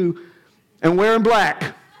 strike two, and wearing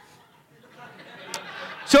black.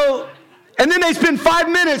 So, and then they spend 5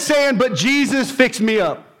 minutes saying, but Jesus fixed me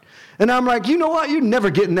up. And I'm like, you know what? You're never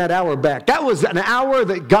getting that hour back. That was an hour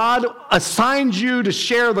that God assigned you to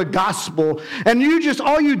share the gospel. And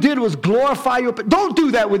all you did was glorify your... Don't do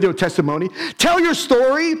that with your testimony. Tell your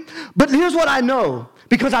story. But here's what I know,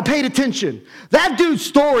 because I paid attention. That dude's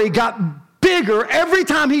story got bigger every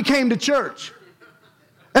time he came to church.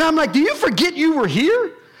 And I'm like, do you forget you were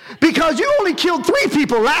here? Because you only killed 3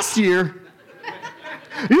 people last year.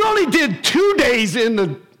 You only did 2 days in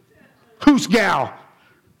the Hoosgow.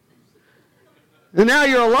 And now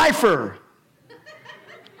you're a lifer.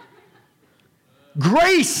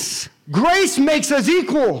 Grace makes us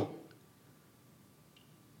equal.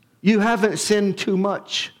 You haven't sinned too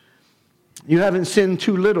much. You haven't sinned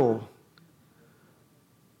too little.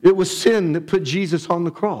 It was sin that put Jesus on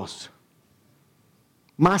the cross.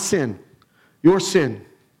 My sin, your sin,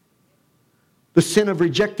 the sin of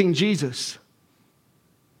rejecting Jesus.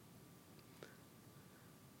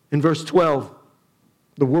 In verse 12,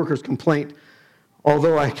 the worker's complaint,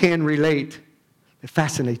 although I can relate, it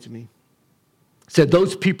fascinates me. It said,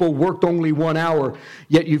 those people worked only 1 hour,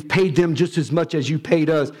 yet you've paid them just as much as you paid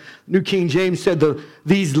us. New King James said,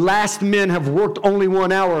 these last men have worked only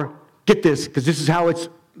 1 hour. Get this, because this is how it's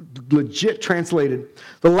legit translated.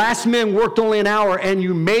 The last men worked only an hour, and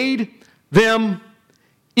you made them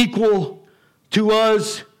equal to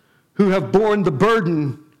us who have borne the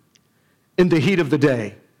burden in the heat of the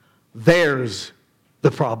day. There's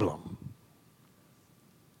the problem.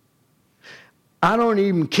 I don't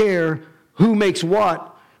even care who makes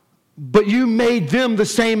what, but you made them the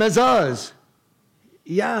same as us.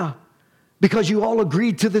 Yeah, because you all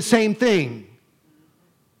agreed to the same thing.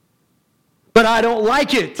 But I don't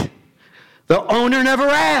like it. The owner never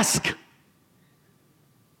asked.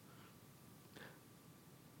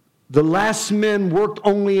 The last men worked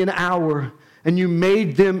only an hour, and you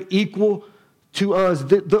made them equal to us.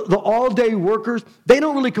 The all-day workers, they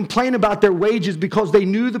don't really complain about their wages because they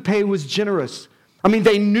knew the pay was generous. I mean,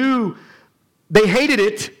 they knew they hated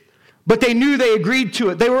it, but they knew they agreed to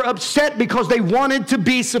it. They were upset because they wanted to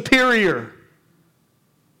be superior.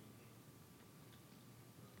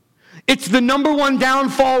 It's the number one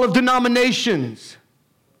downfall of denominations.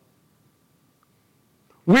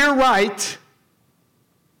 We're right.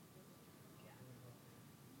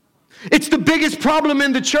 It's the biggest problem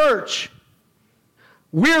in the church.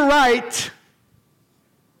 We're right.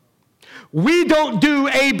 We don't do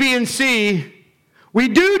A, B, and C. We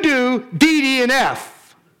do D, D, and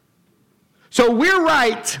F. So we're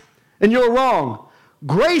right, and you're wrong.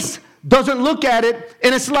 Grace doesn't look at it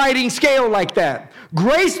in a sliding scale like that.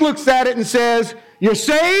 Grace looks at it and says, you're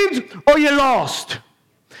saved or you're lost.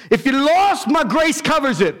 If you're lost, my grace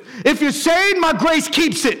covers it. If you're saved, my grace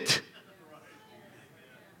keeps it.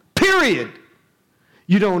 Period.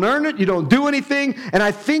 You don't earn it. You don't do anything. And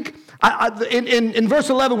I think in verse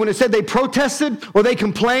 11, when it said they protested or they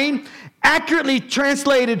complained, accurately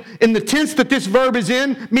translated in the tense that this verb is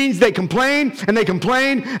in, means they complain and they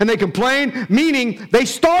complain and they complain, meaning they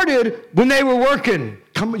started when they were working.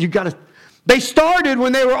 They started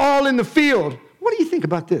when they were all in the field. What do you think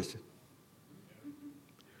about this?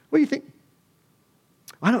 What do you think?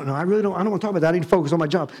 I don't know. I don't want to talk about that. I need to focus on my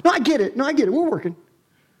job. No, I get it. We're working.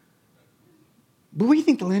 But what do you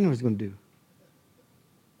think the landlord's going to do?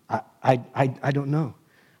 I don't know.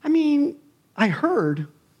 I mean, I heard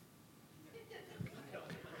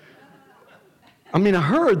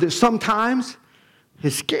that sometimes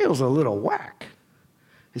his scale's a little whack.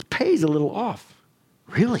 His pay's a little off.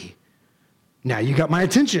 Really? Now you got my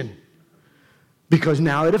attention. Because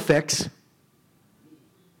now it affects.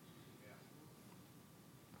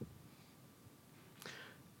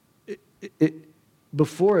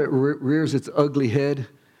 Before it rears its ugly head,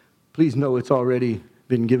 please know it's already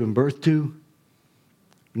been given birth to,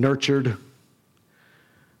 nurtured,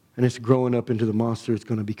 and it's growing up into the monster it's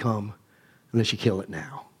going to become unless you kill it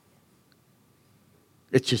now.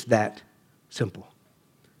 It's just that simple.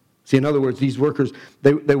 See, in other words, these workers,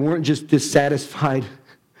 they weren't just dissatisfied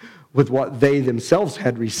with what they themselves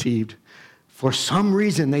had received. For some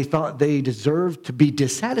reason, they thought they deserved to be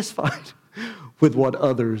dissatisfied with what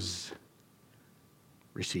others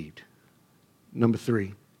received. Number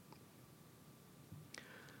 3.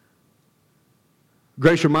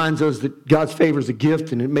 Grace reminds us that God's favor is a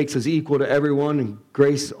gift and it makes us equal to everyone, and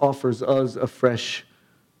grace offers us a fresh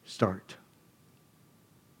start.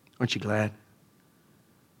 Aren't you glad?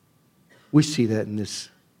 We see that in this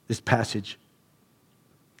passage.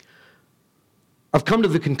 I've come to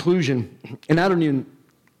the conclusion, and I don't even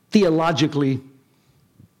theologically,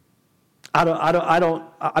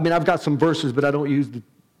 I've got some verses, but I don't use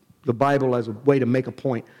the Bible as a way to make a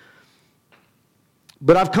point.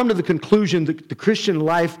 But I've come to the conclusion that the Christian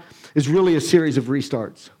life is really a series of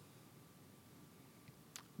restarts.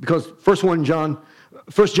 Because 1 John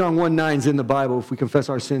 1:9 is in the Bible. If we confess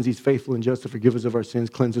our sins, he's faithful and just to forgive us of our sins,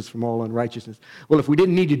 cleanse us from all unrighteousness. Well, if we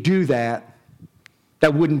didn't need to do that,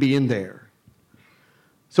 that wouldn't be in there.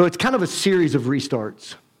 So it's kind of a series of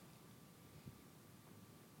restarts.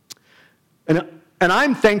 And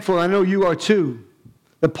I'm thankful, I know you are too,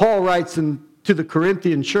 that Paul writes to the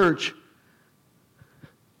Corinthian church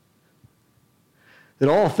that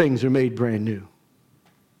all things are made brand new.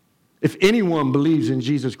 If anyone believes in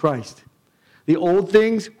Jesus Christ, the old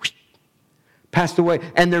things passed away.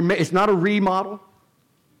 And it's not a remodel.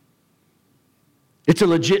 It's a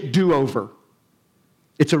legit do-over.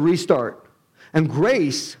 It's a restart. And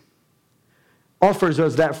grace offers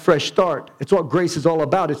us that fresh start. It's what grace is all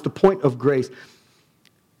about. It's the point of grace.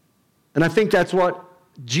 And I think that's what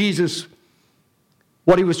Jesus,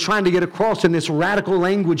 what he was trying to get across in this radical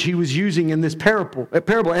language he was using in this parable.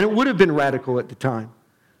 And it would have been radical at the time.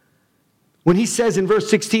 When he says in verse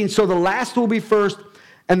 16, so the last will be first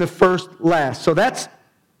and the first last. So that's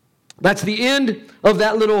the end of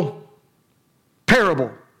that little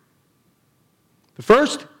parable.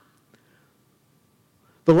 The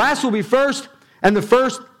last will be first and the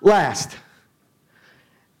first last.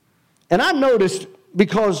 And I've noticed,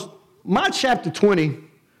 because my chapter 20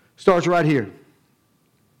 starts right here.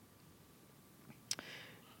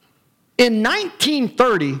 In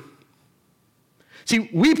 1930, see,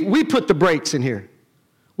 we put the breaks in here.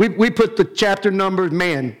 We put the chapter numbers,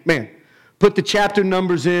 put the chapter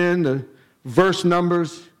numbers in, the verse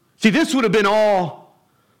numbers. See, this would have been all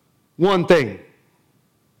one thing.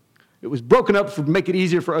 It was broken up to make it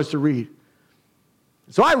easier for us to read.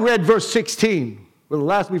 So I read verse 16, where the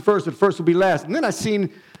last will be first and the first will be last. And then I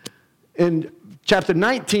seen in chapter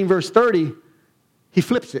 19, verse 30, he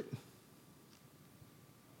flips it.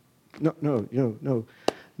 No.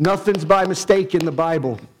 Nothing's by mistake in the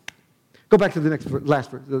Bible. Go back to the last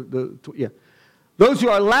verse. Those who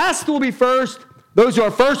are last will be first. Those who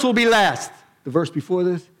are first will be last. The verse before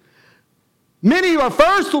this. Many who are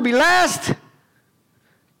first will be last.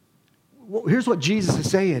 Well, here's what Jesus is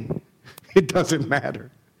saying. It doesn't matter.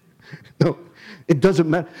 No, it doesn't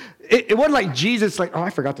matter. It wasn't like Jesus, I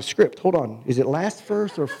forgot the script. Hold on. Is it last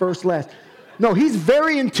first or first last? No, he's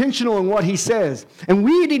very intentional in what he says. And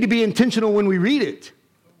we need to be intentional when we read it.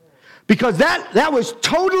 Because that was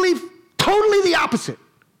totally the opposite.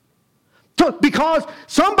 Because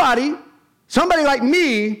somebody like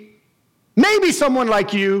me, maybe someone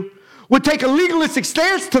like you, would take a legalistic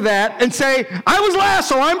stance to that and say, I was last,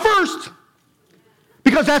 so I'm first.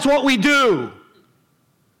 Because that's what we do.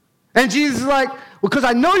 And Jesus is like, because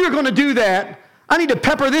I know you're going to do that, I need to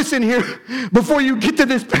pepper this in here before you get to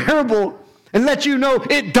this parable and let you know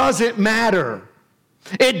it doesn't matter.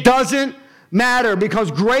 It doesn't matter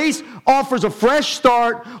because grace offers a fresh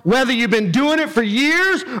start, whether you've been doing it for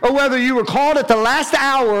years or whether you were called at the last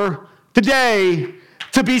hour today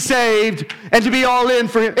to be saved and to be all in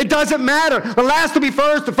for Him. It doesn't matter. The last will be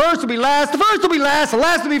first, the first will be last, the first will be last, the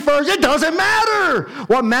last will be first. It doesn't matter.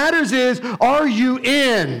 What matters is, are you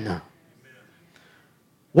in?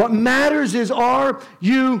 What matters is, are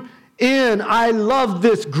you in? I love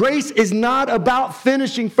this. Grace is not about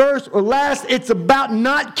finishing first or last. It's about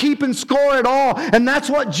not keeping score at all. And that's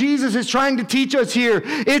what Jesus is trying to teach us here.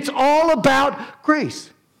 It's all about grace.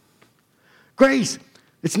 Grace.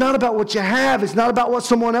 It's not about what you have. It's not about what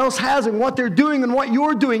someone else has and what they're doing and what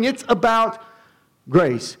you're doing. It's about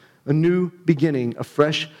grace. A new beginning, a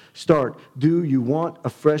fresh start. Do you want a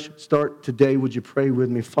fresh start today? Would you pray with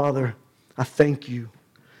me? Father, I thank you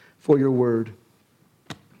for your word.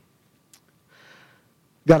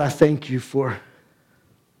 God, I thank you for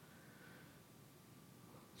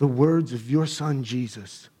the words of your Son,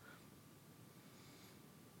 Jesus.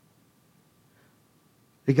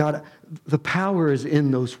 God, the power is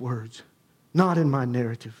in those words, not in my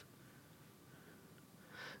narrative.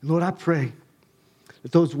 Lord, I pray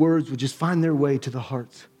that those words would just find their way to the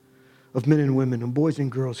hearts of men and women and boys and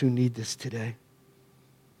girls who need this today.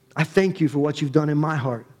 I thank you for what you've done in my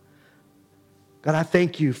heart. God, I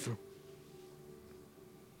thank you for,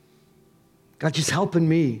 God, just helping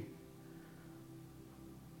me.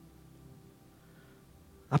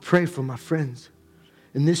 I pray for my friends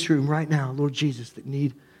in this room right now, Lord Jesus, that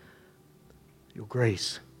need your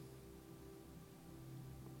grace.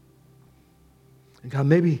 And God,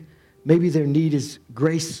 maybe their need is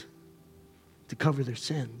grace to cover their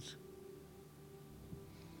sins.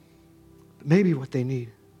 But maybe what they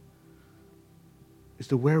need is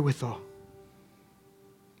the wherewithal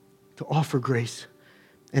to offer grace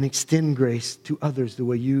and extend grace to others the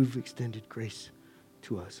way you've extended grace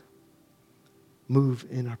to us. Move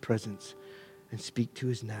in our presence and speak to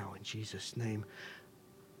us now in Jesus' name.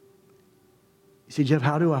 You see, Jeff,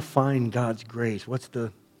 how do I find God's grace? What's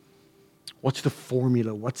the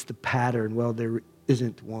formula? What's the pattern? Well, there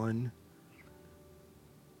isn't one.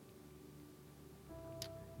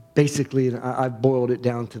 Basically, and I've boiled it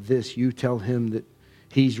down to this. You tell him that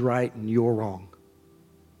he's right and you're wrong.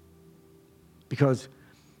 Because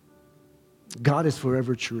God is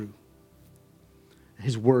forever true.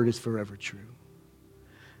 His word is forever true.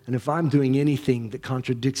 And if I'm doing anything that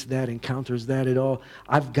contradicts that and counters that at all,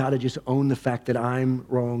 I've got to just own the fact that I'm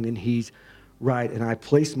wrong and he's right. And I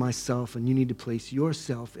place myself, and you need to place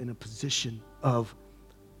yourself in a position of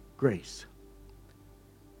grace.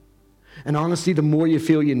 And honestly, the more you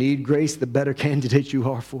feel you need grace, the better candidate you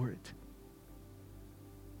are for it.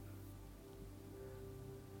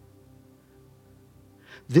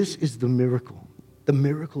 This is the miracle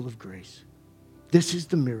of grace. This is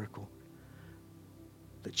the miracle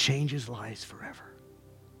that changes lives forever.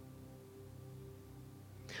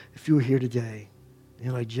 If you were here today, and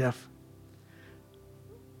you're like, Jeff,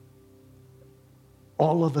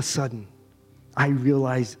 all of a sudden, I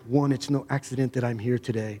realize, one, it's no accident that I'm here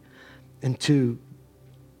today. And two,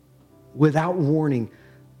 without warning,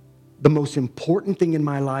 the most important thing in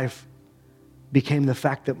my life became the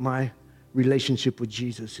fact that my relationship with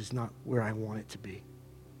Jesus is not where I want it to be.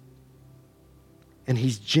 And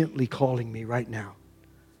he's gently calling me right now.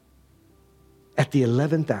 At the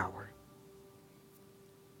 11th hour,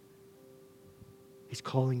 he's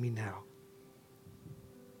calling me now.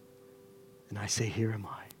 And I say, here am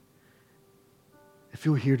I. If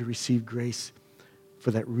you're here to receive grace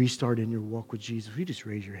for that restart in your walk with Jesus, you just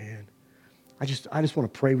raise your hand. I just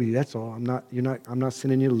want to pray with you. That's all. I'm not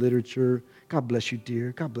sending you literature. God bless you,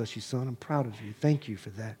 dear. God bless you, son. I'm proud of you. Thank you for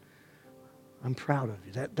that. I'm proud of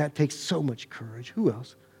you. That takes so much courage. Who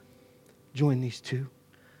else? Join these two.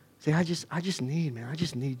 Say, I just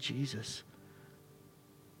need Jesus.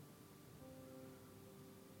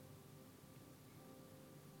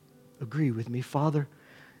 Agree with me, Father,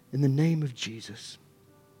 in the name of Jesus.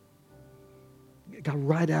 God,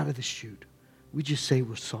 right out of the chute, we just say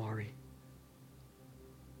we're sorry.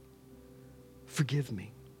 Forgive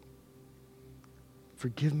me.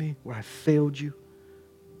 Forgive me where I failed you.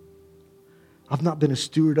 I've not been a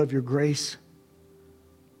steward of your grace.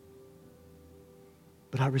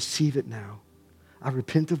 But I receive it now. I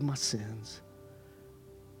repent of my sins.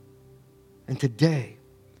 And today,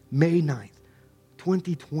 May 9th,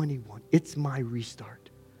 2021, it's my restart.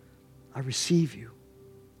 I receive you.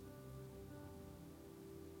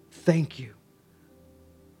 Thank you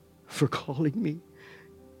for calling me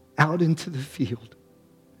out into the field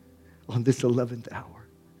on this 11th hour.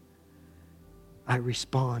 I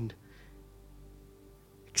respond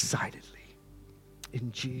excitedly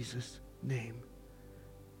in Jesus' name.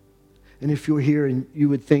 And if you're here and you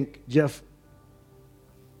would think, Jeff,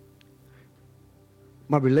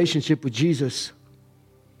 my relationship with Jesus,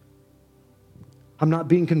 I'm not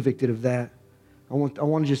being convicted of that. I want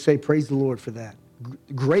to just say praise the Lord for that.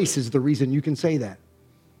 Grace is the reason you can say that.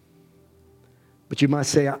 But you might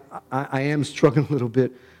say, I am struggling a little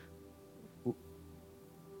bit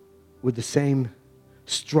with the same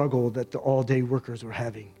struggle that the all-day workers were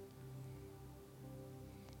having.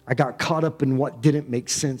 I got caught up in what didn't make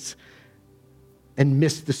sense and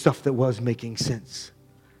missed the stuff that was making sense.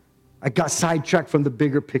 I got sidetracked from the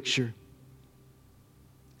bigger picture.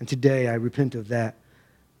 And today I repent of that,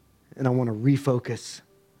 and I want to refocus.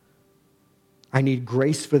 I need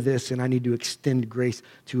grace for this, and I need to extend grace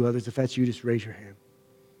to others. If that's you, just raise your hand.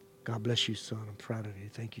 God bless you, son. I'm proud of you.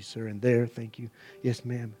 Thank you, sir. And there, thank you. Yes,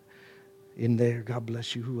 ma'am. In there, God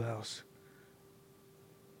bless you. Who else?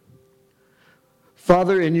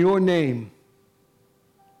 Father, in your name,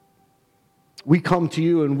 we come to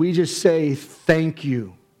you and we just say thank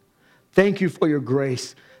you. Thank you for your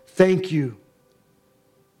grace. Thank you.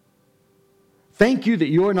 Thank you that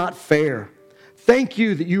you are not fair. Thank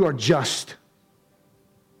you that you are just.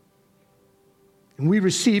 And we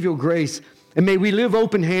receive your grace, and may we live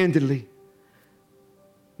open-handedly.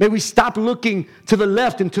 May we stop looking to the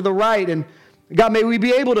left and to the right, and God, may we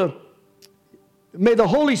be able to, may the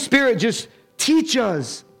Holy Spirit just teach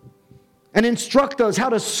us and instruct us how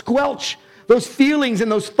to squelch those feelings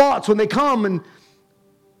and those thoughts when they come and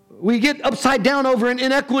we get upside down over an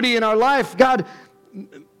inequity in our life. God,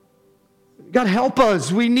 help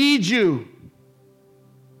us. We need you.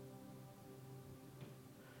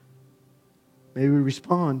 May we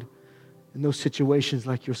respond in those situations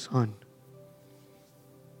like your son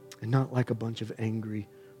and not like a bunch of angry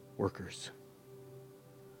workers.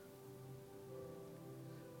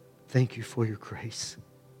 Thank you for your grace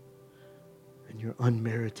and your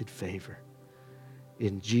unmerited favor.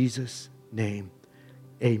 In Jesus' name,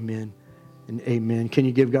 amen and amen. Can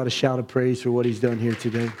you give God a shout of praise for what he's done here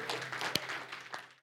today?